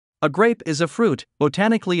A grape is a fruit,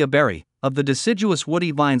 botanically a berry, of the deciduous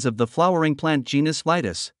woody vines of the flowering plant genus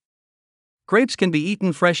Vitis. Grapes can be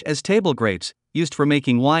eaten fresh as table grapes, used for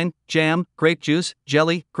making wine, jam, grape juice,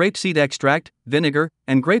 jelly, grapeseed extract, vinegar,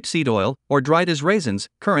 and grapeseed oil, or dried as raisins,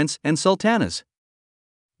 currants, and sultanas.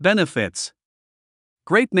 Benefits: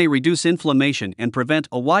 grape may reduce inflammation and prevent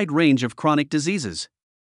a wide range of chronic diseases.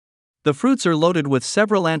 The fruits are loaded with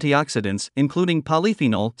several antioxidants, including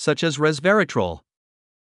polyphenol such as resveratrol.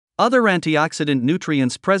 Other antioxidant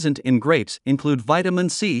nutrients present in grapes include vitamin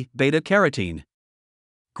C, beta-carotene.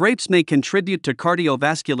 Grapes may contribute to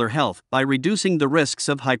cardiovascular health by reducing the risks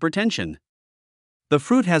of hypertension. The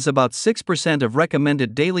fruit has about 6% of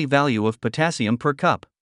recommended daily value of potassium per cup.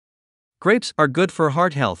 Grapes are good for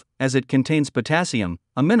heart health, as it contains potassium,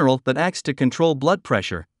 a mineral that acts to control blood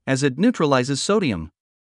pressure, as it neutralizes sodium.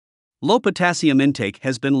 Low potassium intake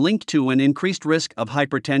has been linked to an increased risk of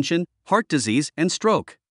hypertension, heart disease, and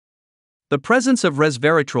stroke. The presence of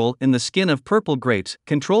resveratrol in the skin of purple grapes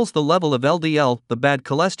controls the level of LDL, the bad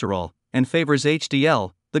cholesterol, and favors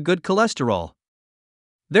HDL, the good cholesterol.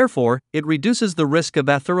 Therefore, it reduces the risk of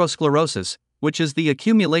atherosclerosis, which is the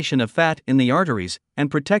accumulation of fat in the arteries, and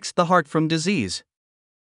protects the heart from disease.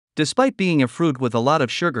 Despite being a fruit with a lot of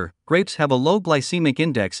sugar, grapes have a low glycemic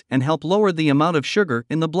index and help lower the amount of sugar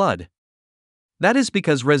in the blood. That is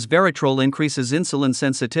because resveratrol increases insulin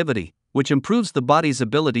sensitivity, which improves the body's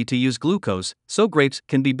ability to use glucose, so grapes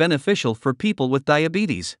can be beneficial for people with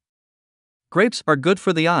diabetes. Grapes are good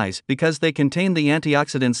for the eyes because they contain the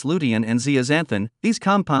antioxidants lutein and zeaxanthin. These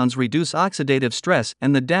compounds reduce oxidative stress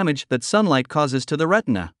and the damage that sunlight causes to the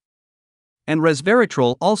retina. And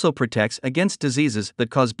resveratrol also protects against diseases that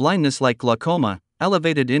cause blindness like glaucoma,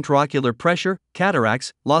 elevated intraocular pressure,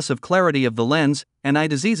 cataracts, loss of clarity of the lens, and eye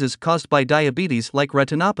diseases caused by diabetes like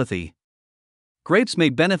retinopathy. Grapes may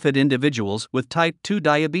benefit individuals with type 2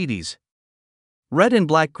 diabetes. Red and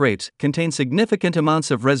black grapes contain significant amounts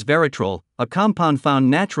of resveratrol, a compound found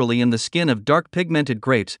naturally in the skin of dark pigmented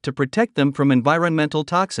grapes to protect them from environmental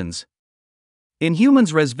toxins. In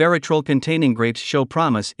humans, resveratrol-containing grapes show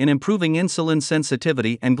promise in improving insulin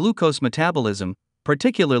sensitivity and glucose metabolism,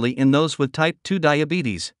 particularly in those with type 2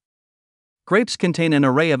 diabetes. Grapes contain an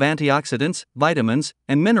array of antioxidants, vitamins,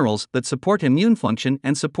 and minerals that support immune function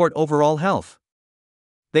and support overall health.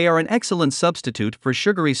 They are an excellent substitute for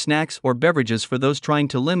sugary snacks or beverages for those trying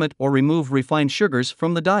to limit or remove refined sugars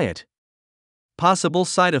from the diet. Possible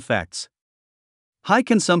side effects: high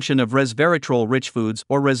consumption of resveratrol-rich foods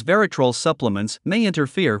or resveratrol supplements may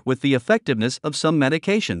interfere with the effectiveness of some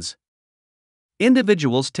medications.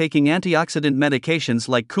 Individuals taking antioxidant medications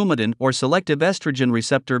like Coumadin or selective estrogen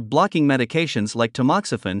receptor blocking medications like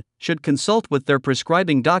tamoxifen should consult with their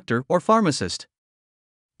prescribing doctor or pharmacist.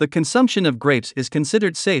 The consumption of grapes is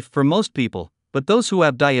considered safe for most people, but those who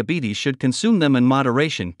have diabetes should consume them in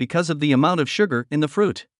moderation because of the amount of sugar in the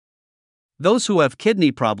fruit. Those who have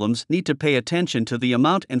kidney problems need to pay attention to the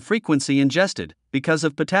amount and frequency ingested, because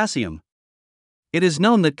of potassium. It is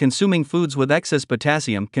known that consuming foods with excess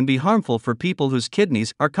potassium can be harmful for people whose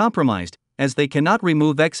kidneys are compromised, as they cannot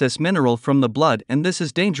remove excess mineral from the blood, and this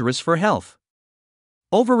is dangerous for health.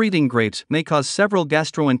 Overeating grapes may cause several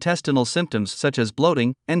gastrointestinal symptoms such as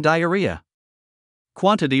bloating and diarrhea.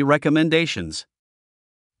 Quantity recommendations: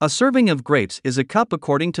 a serving of grapes is a cup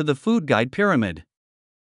according to the food guide pyramid.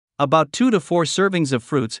 About 2 to 4 servings of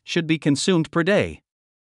fruits should be consumed per day.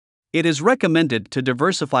 It is recommended to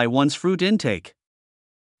diversify one's fruit intake.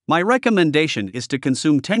 My recommendation is to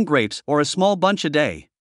consume 10 grapes or a small bunch a day.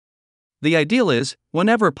 The ideal is,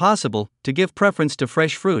 whenever possible, to give preference to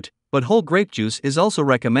fresh fruit, but whole grape juice is also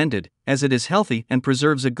recommended, as it is healthy and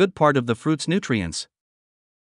preserves a good part of the fruit's nutrients.